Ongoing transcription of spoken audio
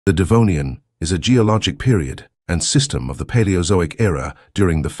The Devonian is a geologic period and system of the Paleozoic era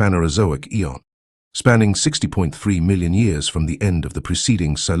during the Phanerozoic eon, spanning 60.3 million years from the end of the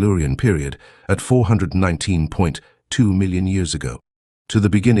preceding Silurian period at 419.2 million years ago, to the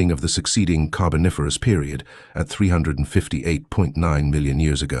beginning of the succeeding Carboniferous period at 358.9 million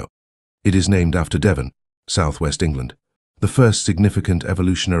years ago. It is named after Devon, southwest England. The first significant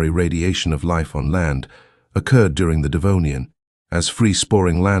evolutionary radiation of life on land occurred during the Devonian, as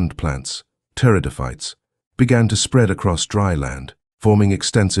free-sporing land plants, pteridophytes, began to spread across dry land, forming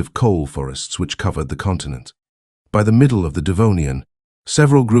extensive coal forests which covered the continent. By the middle of the Devonian,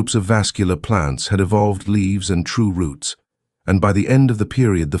 several groups of vascular plants had evolved leaves and true roots, and by the end of the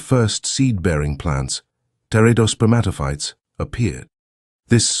period the first seed-bearing plants, pteridospermatophytes, appeared.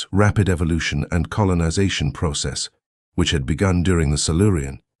 This rapid evolution and colonization process, which had begun during the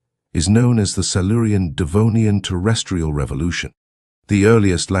Silurian, is known as the Silurian-Devonian terrestrial revolution. The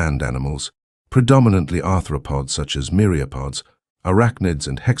earliest land animals, predominantly arthropods such as myriapods, arachnids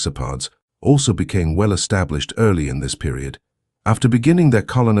and hexapods, also became well established early in this period, after beginning their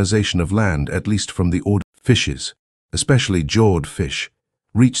colonization of land at least from the order fishes, especially jawed fish,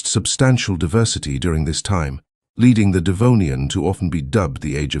 reached substantial diversity during this time, leading the Devonian to often be dubbed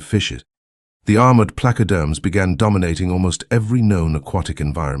the Age of Fishes. The armored placoderms began dominating almost every known aquatic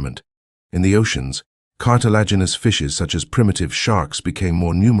environment. In the oceans, cartilaginous fishes such as primitive sharks became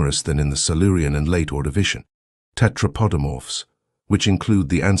more numerous than in the Silurian and late Ordovician. Tetrapodomorphs, which include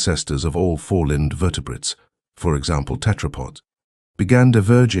the ancestors of all four-limbed vertebrates, for example tetrapods, began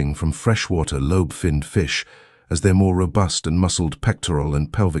diverging from freshwater lobe-finned fish as their more robust and muscled pectoral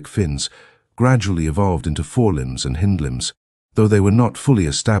and pelvic fins gradually evolved into forelimbs and hindlimbs, though they were not fully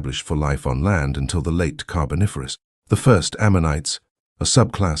established for life on land until the late Carboniferous. The first ammonites, a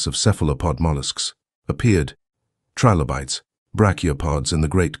subclass of cephalopod mollusks, appeared. Trilobites, brachiopods in the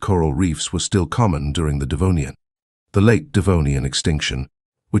great coral reefs were still common during the Devonian. The late Devonian extinction,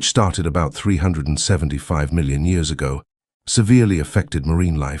 which started about 375 million years ago, severely affected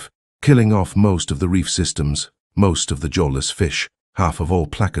marine life, killing off most of the reef systems, most of the jawless fish, half of all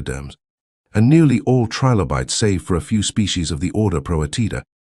placoderms, and nearly all trilobites save for a few species of the order Proetida.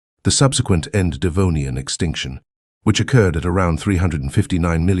 The subsequent end Devonian extinction, which occurred at around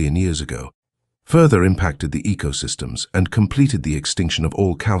 359 million years ago, further impacted the ecosystems and completed the extinction of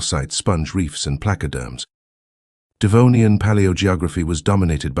all calcite sponge reefs and placoderms. Devonian paleogeography was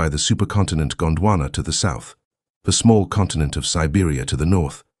dominated by the supercontinent Gondwana to the south, the small continent of Siberia to the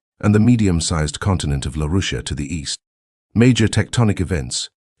north, and the medium-sized continent of Laurussia to the east. Major tectonic events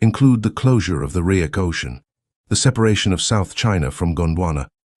include the closure of the Rheic Ocean, the separation of South China from Gondwana,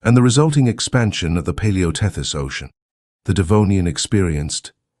 and the resulting expansion of the Paleotethys Ocean. The Devonian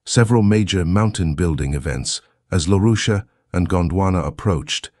experienced several major mountain-building events as Laurussia and Gondwana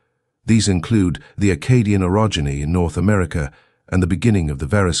approached. These include the Akkadian orogeny in North America and the beginning of the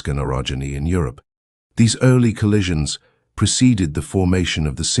Variscan orogeny in Europe. These early collisions preceded the formation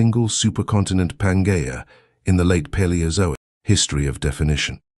of the single supercontinent Pangaea in the late Paleozoic. History of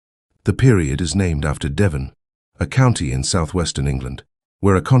definition. The period is named after Devon, a county in southwestern England,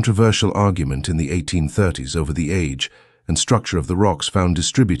 where a controversial argument in the 1830s over the age and structure of the rocks found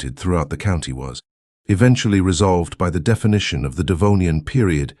distributed throughout the county was eventually resolved by the definition of the Devonian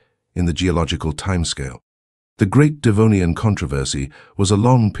period in the geological timescale. The Great Devonian Controversy was a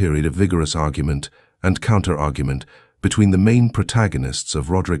long period of vigorous argument and counter-argument between the main protagonists of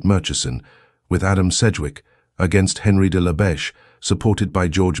Roderick Murchison with Adam Sedgwick against Henry de la Beche, supported by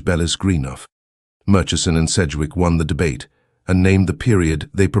George Bellis Greenough. Murchison and Sedgwick won the debate and named the period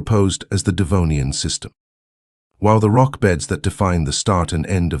they proposed as the Devonian system. While the rock beds that define the start and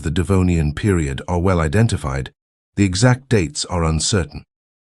end of the Devonian period are well identified, the exact dates are uncertain.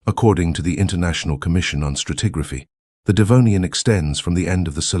 According to the International Commission on Stratigraphy, the Devonian extends from the end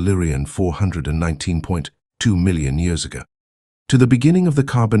of the Silurian 419.2 million years ago to the beginning of the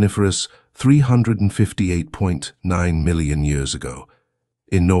Carboniferous 358.9 million years ago.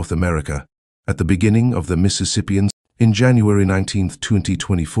 In North America, at the beginning of the Mississippian, in January 19,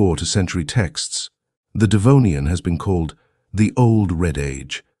 2024 to Century Texts, the Devonian has been called the Old Red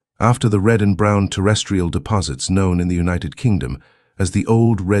Age, after the red and brown terrestrial deposits known in the United Kingdom as the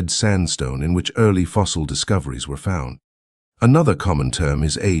Old Red Sandstone in which early fossil discoveries were found. Another common term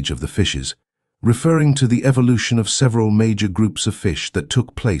is Age of the Fishes, referring to the evolution of several major groups of fish that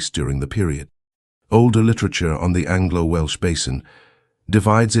took place during the period. Older literature on the Anglo-Welsh basin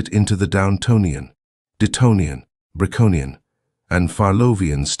divides it into the Downtonian, Dittonian, Braconian, and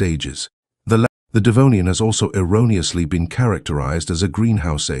Farlovian stages. The Devonian has also erroneously been characterized as a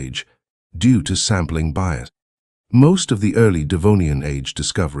greenhouse age due to sampling bias. Most of the early Devonian Age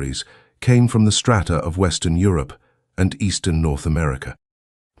discoveries came from the strata of Western Europe and Eastern North America,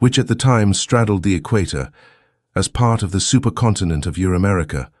 which at the time straddled the equator as part of the supercontinent of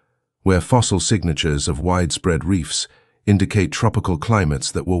Euramerica, where fossil signatures of widespread reefs indicate tropical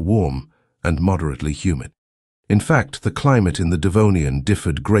climates that were warm and moderately humid. In fact, the climate in the Devonian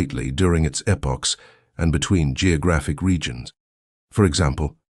differed greatly during its epochs and between geographic regions. For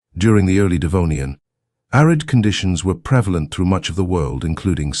example, during the early Devonian, arid conditions were prevalent through much of the world,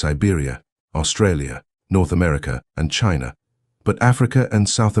 including Siberia, Australia, North America, and China, but Africa and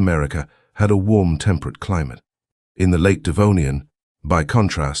South America had a warm temperate climate. In the late Devonian, by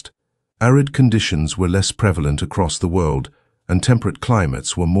contrast, arid conditions were less prevalent across the world and temperate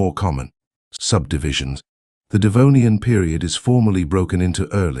climates were more common. Subdivisions. The Devonian period is formally broken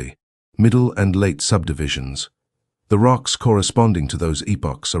into early, middle, and late subdivisions. The rocks corresponding to those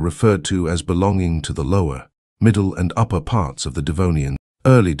epochs are referred to as belonging to the lower, middle, and upper parts of the Devonian.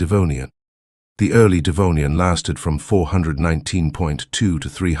 Early Devonian. The early Devonian lasted from 419.2 to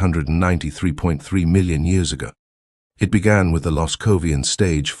 393.3 million years ago. It began with the Loscovian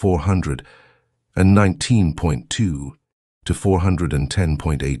stage 419.2 to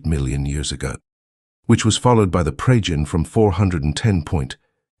 410.8 million years ago, which was followed by the Praegian from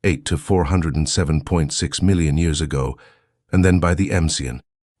 410.8 to 407.6 million years ago, and then by the Emsian,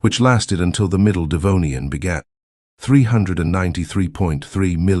 which lasted until the Middle Devonian began,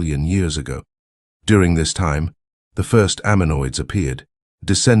 393.3 million years ago. During this time, the first ammonoids appeared,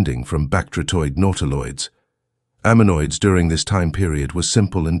 descending from bactritoid nautiloids. Ammonoids during this time period were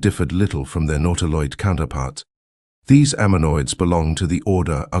simple and differed little from their nautiloid counterparts. These ammonoids belonged to the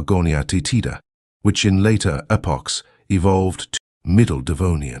order Argoniatitida, which in later epochs evolved to Middle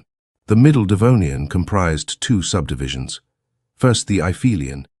Devonian. The Middle Devonian comprised two subdivisions. First the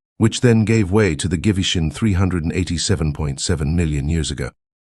Iphelian, which then gave way to the Givetian 387.7 million years ago.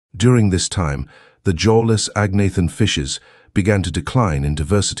 During this time, the jawless agnathan fishes began to decline in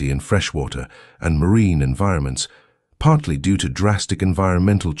diversity in freshwater and marine environments, partly due to drastic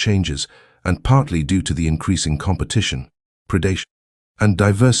environmental changes and partly due to the increasing competition, predation, and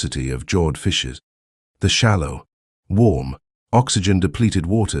diversity of jawed fishes. The shallow, warm, oxygen-depleted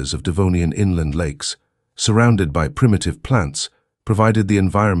waters of Devonian inland lakes, surrounded by primitive plants, provided the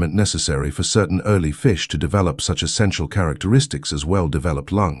environment necessary for certain early fish to develop such essential characteristics as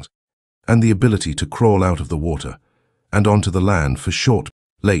well-developed lungs, and the ability to crawl out of the water and onto the land for short,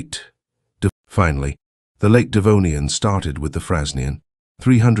 Finally, the late Devonian started with the Frasnian,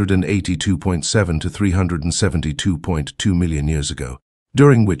 382.7 to 372.2 million years ago,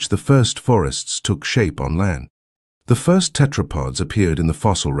 during which the first forests took shape on land. The first tetrapods appeared in the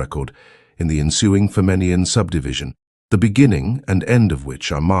fossil record in the ensuing Ferninian subdivision, the beginning and end of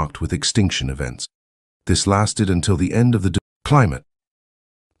which are marked with extinction events. This lasted until the end of the climate.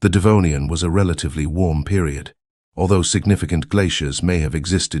 The Devonian was a relatively warm period, although significant glaciers may have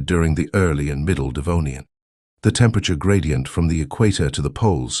existed during the early and middle Devonian. The temperature gradient from the equator to the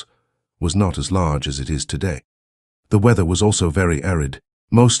poles was not as large as it is today. The weather was also very arid,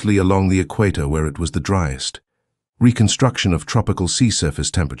 mostly along the equator where it was the driest. Reconstruction of tropical sea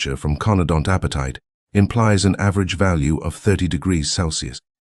surface temperature from conodont apatite implies an average value of 30 degrees Celsius,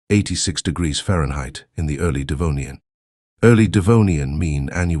 86 degrees Fahrenheit in the early Devonian. Early Devonian mean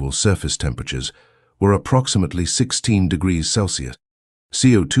annual surface temperatures were approximately 16 degrees Celsius.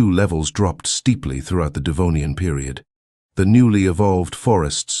 CO2 levels dropped steeply throughout the Devonian period. The newly evolved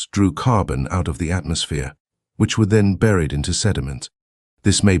forests drew carbon out of the atmosphere, which were then buried into sediments.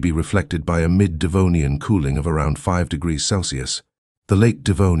 This may be reflected by a mid-Devonian cooling of around 5 degrees Celsius. The late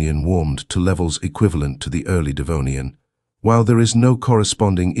Devonian warmed to levels equivalent to the early Devonian. While there is no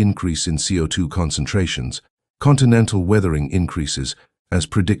corresponding increase in CO2 concentrations, continental weathering increases as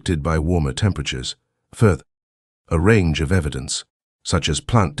predicted by warmer temperatures. Further, a range of evidence, such as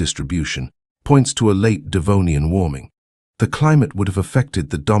plant distribution, points to a late Devonian warming. The climate would have affected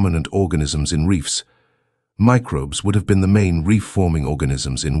the dominant organisms in reefs. Microbes would have been the main reef-forming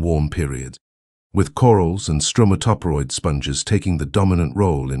organisms in warm periods, with corals and stromatoporoid sponges taking the dominant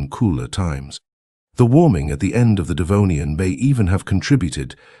role in cooler times. The warming at the end of the Devonian may even have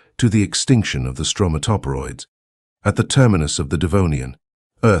contributed to the extinction of the stromatoporoids. At the terminus of the Devonian,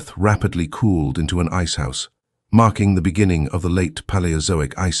 Earth rapidly cooled into an icehouse, marking the beginning of the late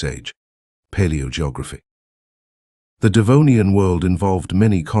Paleozoic Ice Age. Paleogeography. The Devonian world involved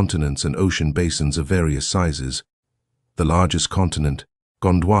many continents and ocean basins of various sizes. The largest continent,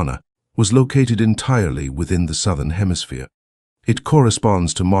 Gondwana, was located entirely within the southern hemisphere. It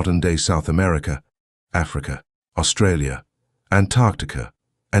corresponds to modern-day South America, Africa, Australia, Antarctica,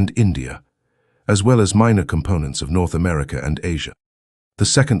 and India, as well as minor components of North America and Asia. The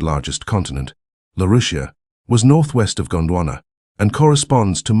second largest continent, Laurussia, was northwest of Gondwana and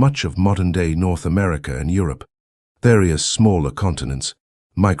corresponds to much of modern-day North America and Europe. Various smaller continents,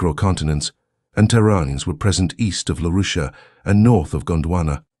 microcontinents, and terranes were present east of Laurussia and north of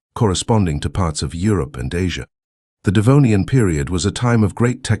Gondwana, corresponding to parts of Europe and Asia. The Devonian period was a time of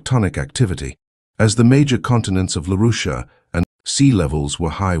great tectonic activity, as the major continents of Laurussia and sea levels were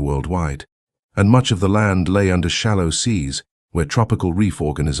high worldwide, and much of the land lay under shallow seas where tropical reef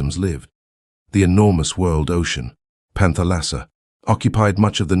organisms lived. The enormous world ocean, Panthalassa, occupied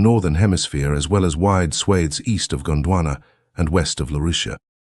much of the northern hemisphere as well as wide swathes east of Gondwana and west of Laurussia.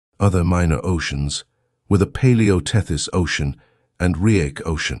 Other minor oceans were the Paleotethys Ocean and Rheic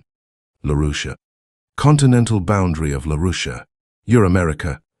Ocean. Laurussia. Continental boundary of Laurussia,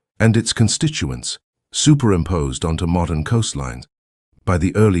 Euramerica, and its constituents, superimposed onto modern coastlines. By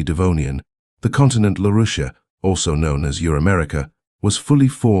the early Devonian, the continent Laurussia, also known as Euramerica, was fully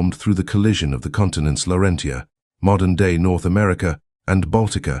formed through the collision of the continents Laurentia, modern-day North America, and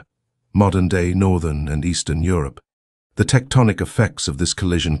Baltica, modern-day Northern and Eastern Europe. The tectonic effects of this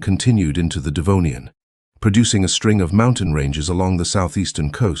collision continued into the Devonian, producing a string of mountain ranges along the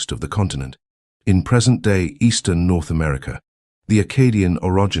southeastern coast of the continent. In present-day eastern North America, the Acadian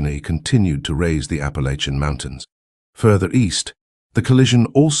orogeny continued to raise the Appalachian Mountains. Further east, the collision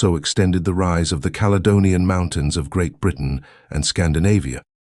also extended the rise of the Caledonian Mountains of Great Britain and Scandinavia.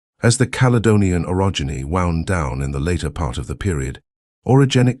 As the Caledonian orogeny wound down in the later part of the period,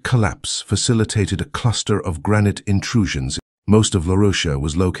 orogenic collapse facilitated a cluster of granite intrusions. Most of Laurussia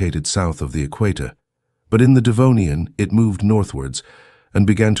was located south of the equator, but in the Devonian it moved northwards and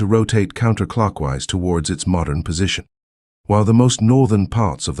began to rotate counterclockwise towards its modern position. While the most northern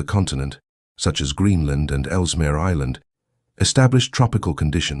parts of the continent, such as Greenland and Ellesmere Island, established tropical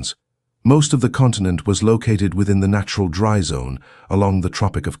conditions, most of the continent was located within the natural dry zone along the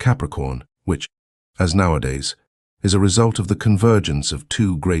Tropic of Capricorn, which, as nowadays, is a result of the convergence of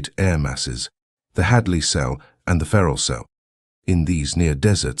two great air masses, the Hadley cell and the Ferrel cell. In these near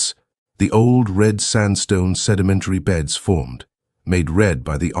deserts, the old red sandstone sedimentary beds formed, made red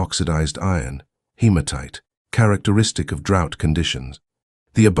by the oxidized iron, hematite, characteristic of drought conditions.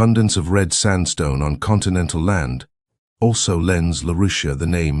 The abundance of red sandstone on continental land also lends Laurussia the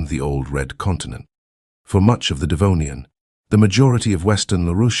name the Old Red Continent. For much of the Devonian, the majority of western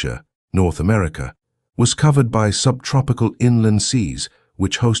Laurussia, North America, was covered by subtropical inland seas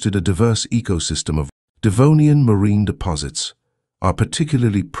which hosted a diverse ecosystem of Devonian marine deposits, are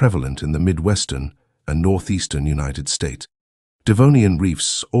particularly prevalent in the Midwestern and Northeastern United States. Devonian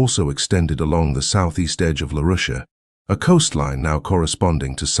reefs also extended along the southeast edge of Laurussia, a coastline now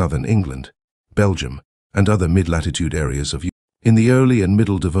corresponding to southern England, Belgium, and other mid-latitude areas of Europe. In the early and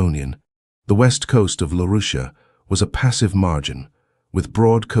middle Devonian, the west coast of Laurussia was a passive margin with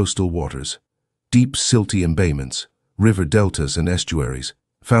broad coastal waters, deep silty embayments, river deltas and estuaries,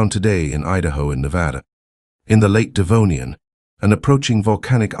 found today in Idaho and Nevada. In the late Devonian, an approaching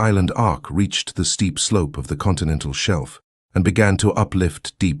volcanic island arc reached the steep slope of the continental shelf and began to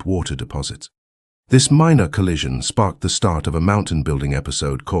uplift deep water deposits. This minor collision sparked the start of a mountain-building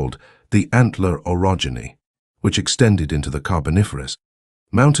episode called the Antler Orogeny, which extended into the Carboniferous.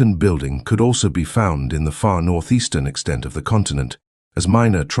 Mountain building could also be found in the far northeastern extent of the continent, as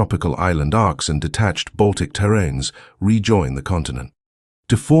minor tropical island arcs and detached Baltic terranes rejoin the continent.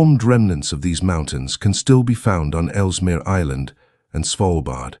 Deformed remnants of these mountains can still be found on Ellesmere Island and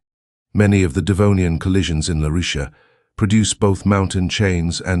Svalbard. Many of the Devonian collisions in Laurussia produce both mountain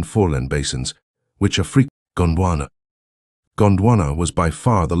chains and foreland basins, which are frequent. Gondwana. Gondwana was by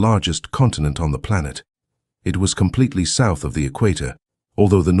far the largest continent on the planet. It was completely south of the equator,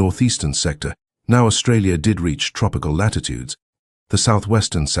 although the northeastern sector, now Australia, did reach tropical latitudes. The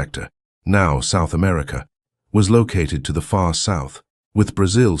southwestern sector, now South America, was located to the far south, with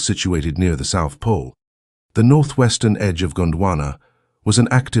Brazil situated near the South Pole. The northwestern edge of Gondwana was an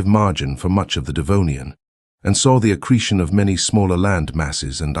active margin for much of the Devonian, and saw the accretion of many smaller land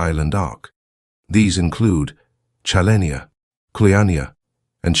masses and island arc. These include Chalenia, Cluania,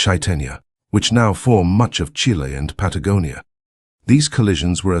 and Chaitenia, which now form much of Chile and Patagonia. These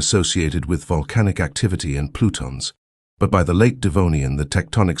collisions were associated with volcanic activity and plutons, but by the late Devonian the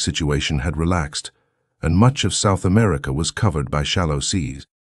tectonic situation had relaxed, and much of South America was covered by shallow seas.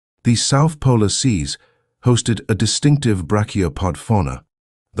 These South Polar seas hosted a distinctive brachiopod fauna,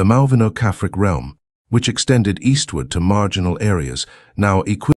 the Malvinocaphric realm, which extended eastward to marginal areas now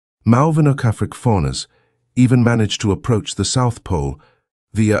Malvinocaphric faunas even managed to approach the South Pole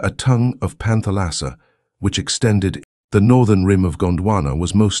via a tongue of Panthalassa, which extended The northern rim of Gondwana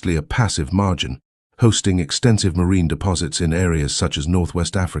was mostly a passive margin, hosting extensive marine deposits in areas such as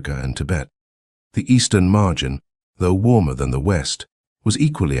northwest Africa and Tibet. The eastern margin, though warmer than the west, was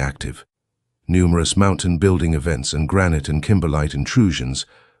equally active. Numerous mountain building events and granite and kimberlite intrusions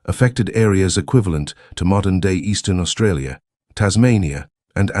affected areas equivalent to modern-day Eastern Australia, Tasmania,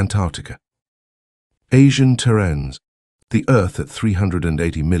 and Antarctica. Asian terrains. The Earth at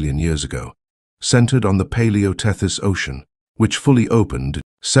 380 million years ago centered on the Paleotethys Ocean, which fully opened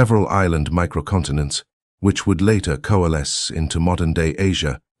several island microcontinents, which would later coalesce into modern-day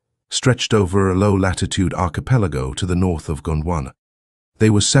Asia, stretched over a low-latitude archipelago to the north of Gondwana. They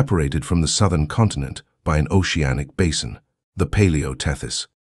were separated from the southern continent by an oceanic basin, the Paleotethys.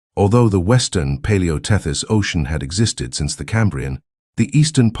 Although the western Paleotethys Ocean had existed since the Cambrian, the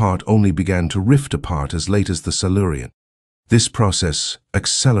eastern part only began to rift apart as late as the Silurian. This process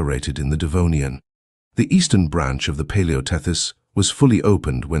accelerated in the Devonian. The eastern branch of the Paleotethys was fully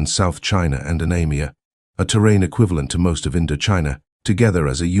opened when South China and Anamia, a terrain equivalent to most of Indochina, together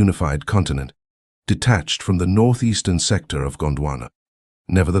as a unified continent, detached from the northeastern sector of Gondwana.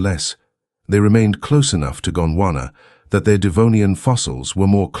 Nevertheless, they remained close enough to Gondwana that their Devonian fossils were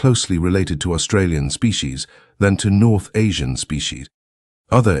more closely related to Australian species than to North Asian species.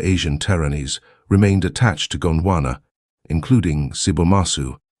 Other Asian terranes remained attached to Gondwana, including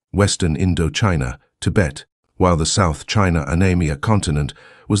Sibumasu, Western Indochina, Tibet, while the South China Anamia continent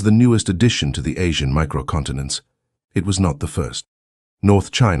was the newest addition to the Asian microcontinents. It was not the first. North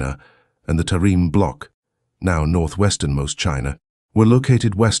China and the Tarim Block, now northwesternmost China, were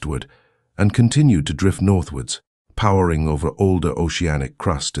located westward and continued to drift northwards, powering over older oceanic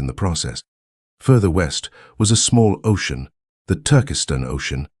crust in the process. Further west was a small ocean, the Turkestan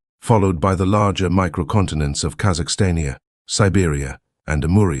Ocean, followed by the larger microcontinents of Kazakhstania, Siberia, and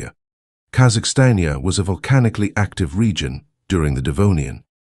Amuria. Kazakhstania was a volcanically active region during the Devonian,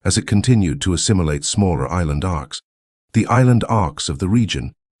 as it continued to assimilate smaller island arcs. The island arcs of the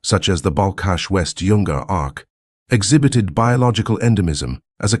region, such as the Balkhash-West Yungar Arc, exhibited biological endemism.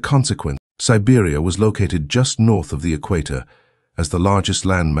 As a consequence, Siberia was located just north of the equator as the largest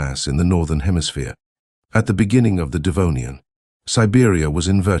landmass in the northern hemisphere. At the beginning of the Devonian, Siberia was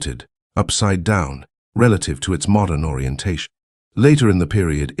inverted, upside down, relative to its modern orientation. Later in the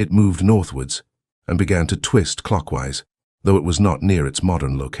period, it moved northwards and began to twist clockwise, though it was not near its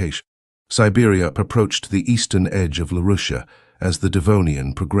modern location. Siberia approached the eastern edge of Laurussia as the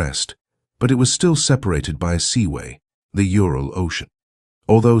Devonian progressed, but it was still separated by a seaway, the Ural Ocean.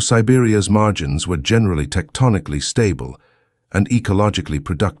 Although Siberia's margins were generally tectonically stable and ecologically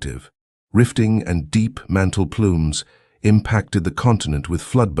productive, rifting and deep mantle plumes impacted the continent with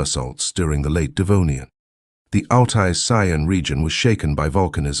flood basalts during the late Devonian. The Altai-Sayan region was shaken by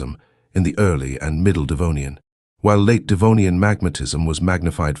volcanism in the early and middle Devonian, while late Devonian magmatism was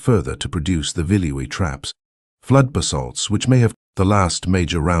magnified further to produce the Vilui traps. Flood basalts, which may have the last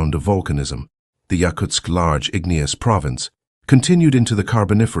major round of volcanism, the Yakutsk Large Igneous Province, continued into the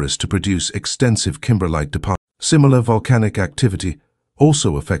Carboniferous to produce extensive kimberlite deposits. Similar volcanic activity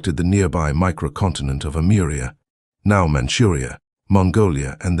also affected the nearby microcontinent of Amuria, now Manchuria,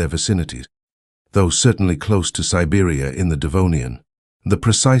 Mongolia, and their vicinities. Though certainly close to Siberia in the Devonian, the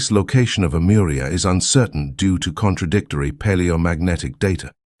precise location of Amuria is uncertain due to contradictory paleomagnetic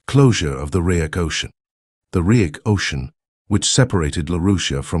data. Closure of the Rheic Ocean. The Rheic Ocean, which separated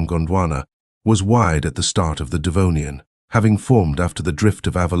Laurussia from Gondwana, was wide at the start of the Devonian, having formed after the drift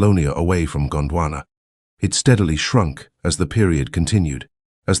of Avalonia away from Gondwana. It steadily shrunk as the period continued,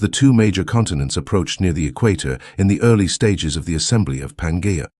 as the two major continents approached near the equator in the early stages of the assembly of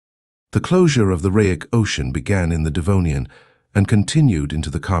Pangaea. The closure of the Rheic Ocean began in the Devonian and continued into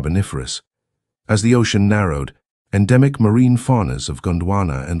the Carboniferous. As the ocean narrowed, endemic marine faunas of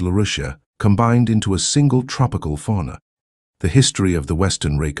Gondwana and Laurussia combined into a single tropical fauna. The history of the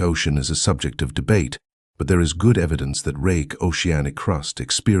western Rheic Ocean is a subject of debate, but there is good evidence that Rheic oceanic crust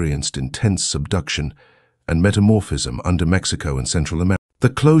experienced intense subduction and metamorphism under Mexico and Central America. The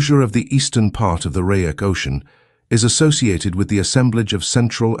closure of the eastern part of the Rheic Ocean is associated with the assemblage of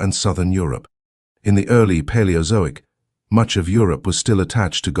Central and Southern Europe. In the early Paleozoic, much of Europe was still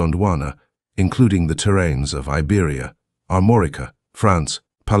attached to Gondwana, including the terrains of Iberia, Armorica, France,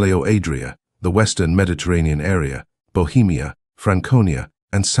 Paleoadria, the western Mediterranean area, Bohemia, Franconia,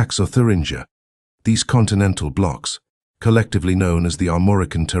 and Saxo-Thuringia. These continental blocks, collectively known as the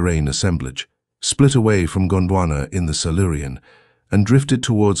Armorican terrain assemblage, split away from Gondwana in the Silurian and drifted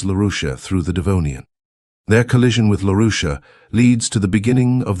towards Laurussia through the Devonian. Their collision with Laurussia leads to the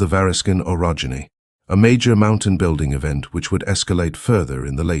beginning of the Variscan orogeny, a major mountain-building event which would escalate further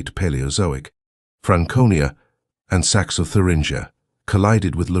in the late Paleozoic. Franconia, and Saxothuringia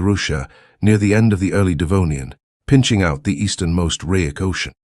collided with Laurussia near the end of the early Devonian, pinching out the easternmost Rheic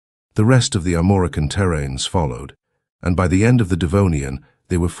Ocean. The rest of the Armorican terrains followed, and by the end of the Devonian,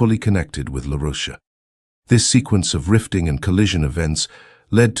 they were fully connected with Laurussia. This sequence of rifting and collision events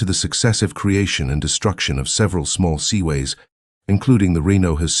led to the successive creation and destruction of several small seaways, including the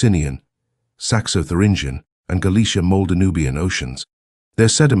Rheno-Hercynian, Saxo-Thuringian, and Galicia-Moldanubian oceans. Their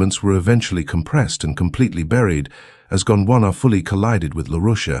sediments were eventually compressed and completely buried as Gondwana fully collided with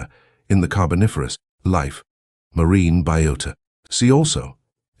Laurussia in the Carboniferous. Life. Marine biota. See also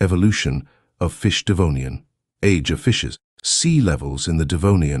evolution of fish. Devonian. Age of fishes. Sea levels in the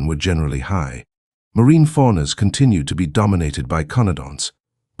Devonian were generally high. Marine faunas continued to be dominated by conodonts,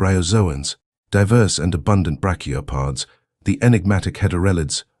 bryozoans, diverse and abundant brachiopods, the enigmatic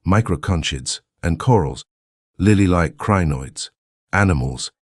heterellids, microconchids, and corals, lily-like crinoids.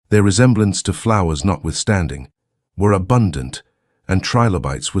 Animals, their resemblance to flowers notwithstanding, were abundant, and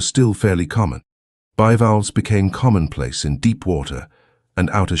trilobites were still fairly common. Bivalves became commonplace in deep water and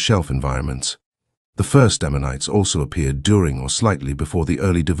outer shelf environments. The first ammonites also appeared during or slightly before the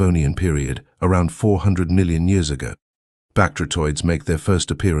early Devonian period, around 400 million years ago. Bactritoids make their first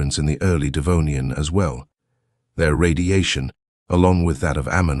appearance in the early Devonian as well. Their radiation, along with that of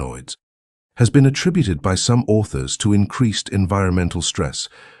ammonoids, has been attributed by some authors to increased environmental stress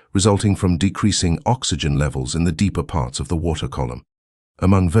resulting from decreasing oxygen levels in the deeper parts of the water column.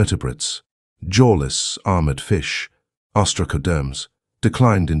 Among vertebrates, jawless armored fish, ostracoderms,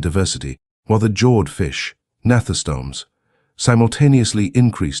 declined in diversity, while the jawed fish, gnathostomes, simultaneously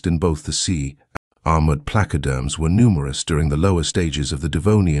increased in both the sea. Armored placoderms were numerous during the lower stages of the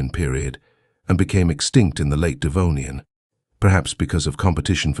Devonian period and became extinct in the late Devonian, perhaps because of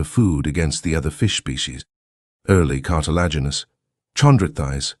competition for food against the other fish species. Early cartilaginous,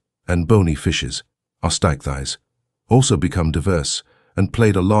 chondrichthyes, and bony fishes, osteichthyes, also become diverse and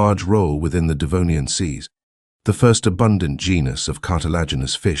played a large role within the Devonian seas. The first abundant genus of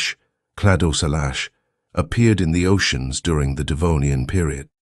cartilaginous fish, Cladosalache, appeared in the oceans during the Devonian period.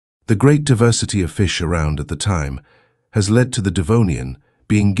 The great diversity of fish around at the time has led to the Devonian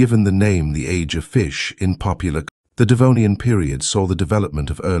being given the name the Age of Fish in popular. The Devonian period saw the development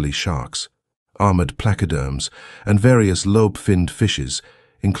of early sharks, armored placoderms, and various lobe-finned fishes,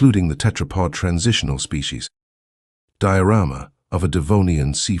 including the tetrapod transitional species. Diorama of a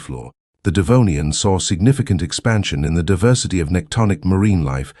Devonian seafloor. The Devonian saw significant expansion in the diversity of nectonic marine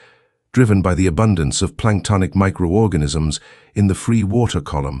life, driven by the abundance of planktonic microorganisms in the free water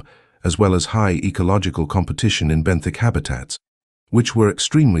column, as well as high ecological competition in benthic habitats, which were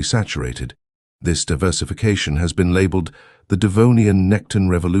extremely saturated. This diversification has been labeled the Devonian Nekton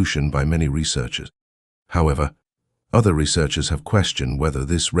Revolution by many researchers. However, other researchers have questioned whether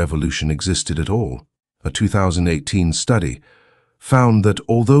this revolution existed at all. A 2018 study found that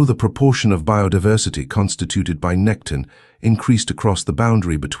although the proportion of biodiversity constituted by nekton increased across the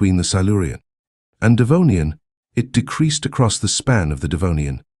boundary between the Silurian and Devonian, it decreased across the span of the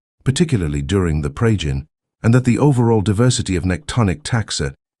Devonian, particularly during the Praegian, and that the overall diversity of nectonic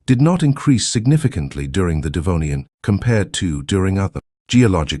taxa did not increase significantly during the Devonian compared to during other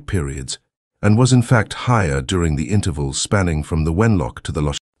geologic periods, and was in fact higher during the intervals spanning from the Wenlock to the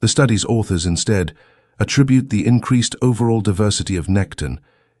Loch. The study's authors instead attribute the increased overall diversity of nekton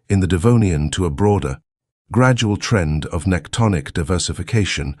in the Devonian to a broader, gradual trend of nectonic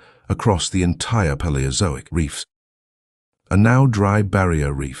diversification across the entire Paleozoic. Reefs. A now dry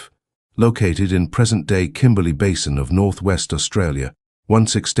barrier reef, located in present-day Kimberley Basin of northwest Australia,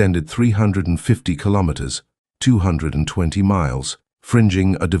 once extended 350 kilometers, 220 miles,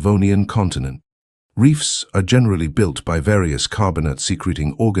 fringing a Devonian continent. Reefs are generally built by various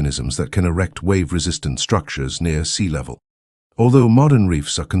carbonate-secreting organisms that can erect wave-resistant structures near sea level. Although modern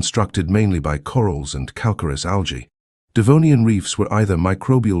reefs are constructed mainly by corals and calcareous algae, Devonian reefs were either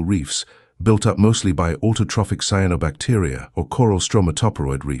microbial reefs, built up mostly by autotrophic cyanobacteria, or coral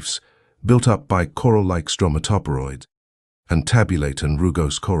stromatoporoid reefs, built up by coral-like stromatoporoids, and tabulate and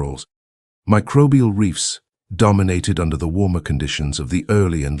rugose corals. Microbial reefs dominated under the warmer conditions of the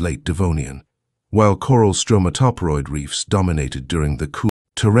early and late Devonian, while coral stromatoporoid reefs dominated during the cool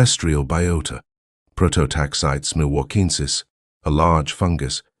terrestrial biota. Prototaxites milwaukensis, a large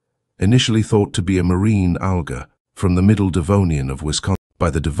fungus, initially thought to be a marine alga from the Middle Devonian of Wisconsin. By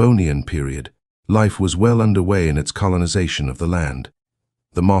the Devonian period, life was well underway in its colonization of the land.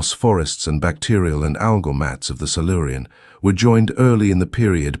 The moss forests and bacterial and algal mats of the Silurian were joined early in the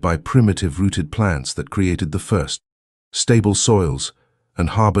period by primitive rooted plants that created the first stable soils and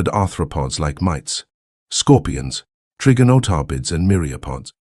harbored arthropods like mites, scorpions, trigonotarbids, and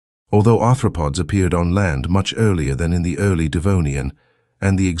myriapods. Although arthropods appeared on land much earlier than in the early Devonian,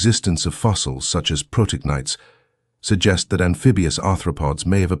 and the existence of fossils such as protechnites suggest that amphibious arthropods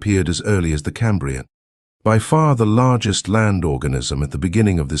may have appeared as early as the Cambrian. By far the largest land organism at the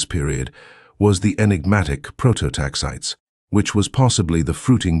beginning of this period was the enigmatic prototaxites, which was possibly the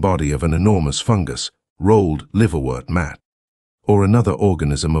fruiting body of an enormous fungus, rolled liverwort mat, or another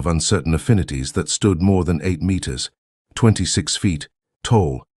organism of uncertain affinities that stood more than 8 meters, 26 feet,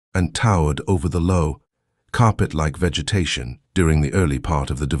 tall, and towered over the low, carpet-like vegetation during the early part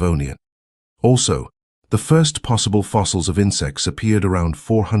of the Devonian. Also, the first possible fossils of insects appeared around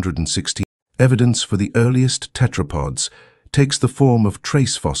 416. Evidence for the earliest tetrapods takes the form of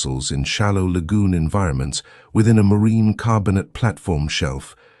trace fossils in shallow lagoon environments within a marine carbonate platform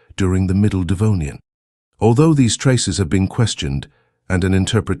shelf during the Middle Devonian. Although these traces have been questioned and an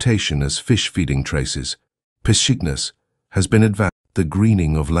interpretation as fish-feeding traces, Piscignus has been advanced. The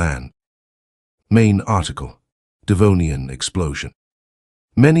greening of land. Main article: Devonian explosion.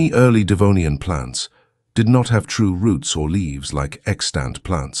 Many early Devonian plants did not have true roots or leaves like extant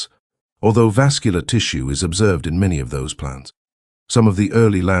plants, although vascular tissue is observed in many of those plants. Some of the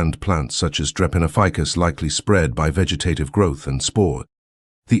early land plants such as Drepanophycus likely spread by vegetative growth and spore.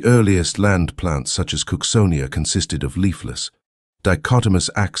 The earliest land plants such as Cooksonia consisted of leafless, dichotomous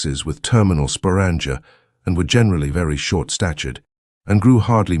axes with terminal sporangia and were generally very short-statured, and grew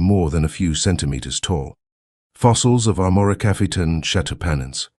hardly more than a few centimeters tall. Fossils of Armoricaphyton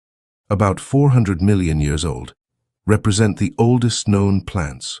chatopanens, about 400 million years old, represent the oldest known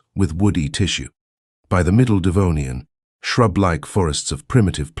plants with woody tissue. By the Middle Devonian, shrub-like forests of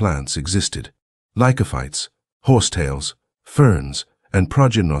primitive plants existed. Lycophytes, horsetails, ferns, and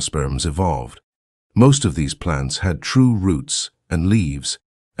progymnosperms evolved. Most of these plants had true roots and leaves,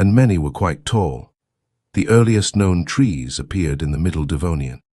 and many were quite tall. The earliest known trees appeared in the Middle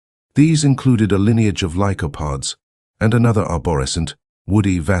Devonian. These included a lineage of lycopods and another arborescent,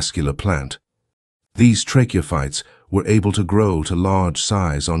 woody vascular plant. These tracheophytes were able to grow to large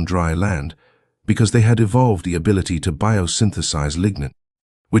size on dry land because they had evolved the ability to biosynthesize lignin,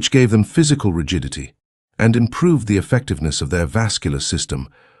 which gave them physical rigidity and improved the effectiveness of their vascular system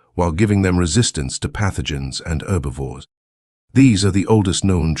while giving them resistance to pathogens and herbivores. These are the oldest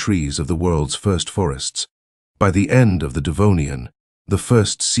known trees of the world's first forests. By the end of the Devonian, the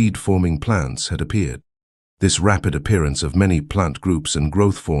first seed-forming plants had appeared. This rapid appearance of many plant groups and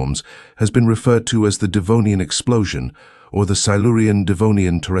growth forms has been referred to as the Devonian explosion or the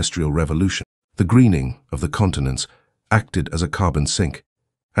Silurian-Devonian terrestrial revolution. The greening of the continents acted as a carbon sink,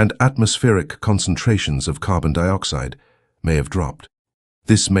 and atmospheric concentrations of carbon dioxide may have dropped.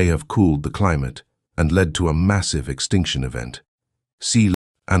 This may have cooled the climate and led to a massive extinction event. Sea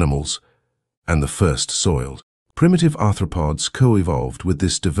animals and the first soils. Primitive arthropods co-evolved with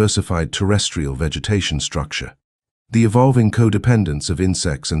this diversified terrestrial vegetation structure. The evolving codependence of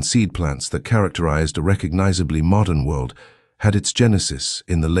insects and seed plants that characterized a recognizably modern world had its genesis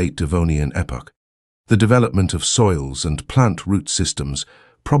in the late Devonian epoch. The development of soils and plant root systems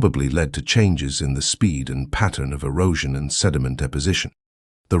probably led to changes in the speed and pattern of erosion and sediment deposition.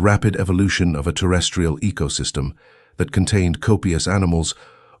 The rapid evolution of a terrestrial ecosystem that contained copious animals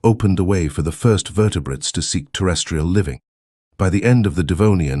opened the way for the first vertebrates to seek terrestrial living. By the end of the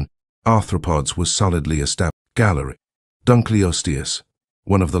Devonian, arthropods were solidly established. Gallery. Dunkleosteus,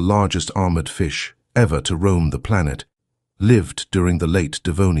 one of the largest armored fish ever to roam the planet, lived during the late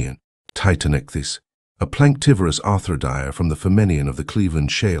Devonian. Titanichthys, a planktivorous arthrodire from the Furmenian of the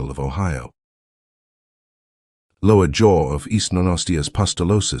Cleveland Shale of Ohio. Lower jaw of Eastnonosteus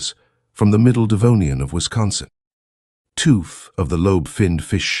pustulosus, from the Middle Devonian of Wisconsin. Tooth of the lobe-finned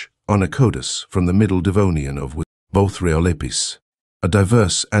fish Onychodus, from the Middle Devonian of Bothreolepis, a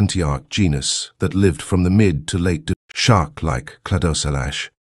diverse Antioch genus that lived from the mid to late shark-like Cladocelash.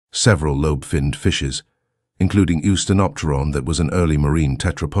 Several lobe-finned fishes, including Eustenopteron that was an early marine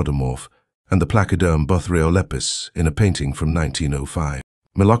tetrapodomorph, and the placoderm Bothreolepis in a painting from 1905.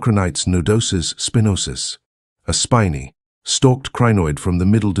 Melochroниtes nodosus spinosus, a spiny, stalked crinoid from the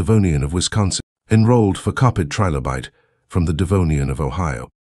Middle Devonian of Wisconsin, enrolled for copid trilobite from the Devonian of Ohio.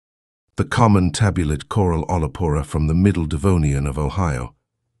 The common tabulate coral Olopora from the Middle Devonian of Ohio.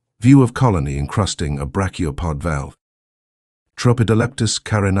 View of colony encrusting a brachiopod valve. Tropidoleptus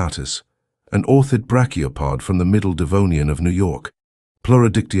carenatus, an orthid brachiopod from the Middle Devonian of New York.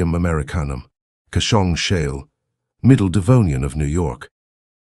 Pluridictium americanum, Kashong Shale, Middle Devonian of New York.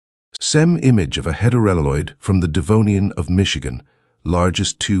 SEM image of a heterelloid from the Devonian of Michigan,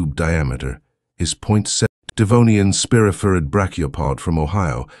 largest tube diameter, is 0.7. Devonian spirophorid brachiopod from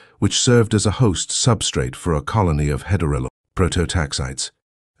Ohio, which served as a host substrate for a colony of heterelloid prototaxites,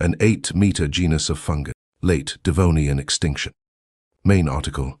 an 8-meter genus of fungus. Late Devonian extinction. Main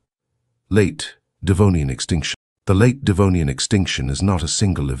article. Late Devonian extinction. The Late Devonian extinction is not a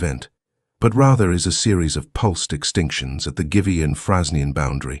single event, but rather is a series of pulsed extinctions at the Givian-Frasnian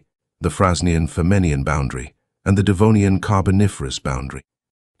boundary, the Frasnian-Furmenian boundary, and the Devonian Carboniferous boundary.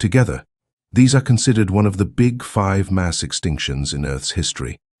 Together, these are considered one of the big 5 mass extinctions in Earth's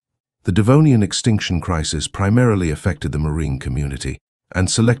history. The Devonian extinction crisis primarily affected the marine community and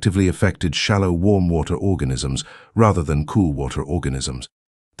selectively affected shallow warm water organisms rather than cool water organisms.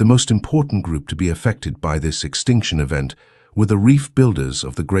 The most important group to be affected by this extinction event were the reef builders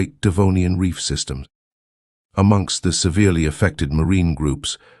of the Great Devonian reef systems. Amongst the severely affected marine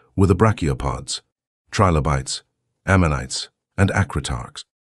groups were the brachiopods, trilobites, ammonites, and acritarchs.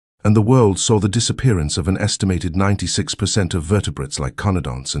 And the world saw the disappearance of an estimated 96% of vertebrates like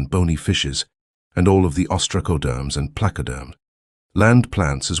conodonts and bony fishes, and all of the ostracoderms and placoderms. Land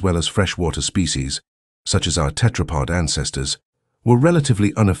plants as well as freshwater species, such as our tetrapod ancestors, were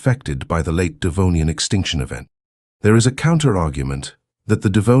relatively unaffected by the Late Devonian extinction event. There is a counter-argument that the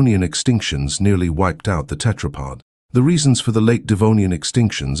Devonian extinctions nearly wiped out the tetrapod. The reasons for the Late Devonian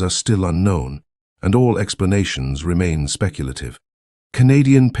extinctions are still unknown, and all explanations remain speculative.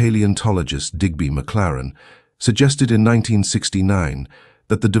 Canadian paleontologist Digby McLaren suggested in 1969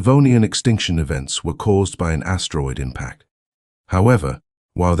 that the Devonian extinction events were caused by an asteroid impact. However,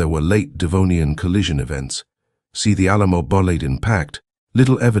 while there were late Devonian collision events, see the Alamo-Bolide impact,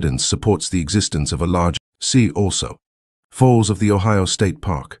 little evidence supports the existence of a large. See also Falls of the Ohio State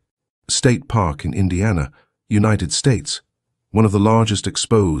Park in Indiana, United States, one of the largest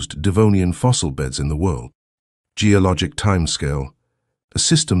exposed Devonian fossil beds in the world. Geologic timescale, a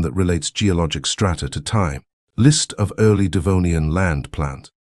system that relates geologic strata to time. List of early Devonian land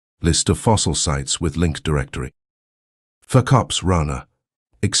plants. List of fossil sites with link directory. Phacops rana,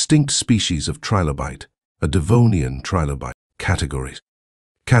 extinct species of trilobite, a Devonian trilobite. Categories.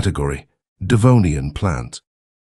 Category: Devonian plants.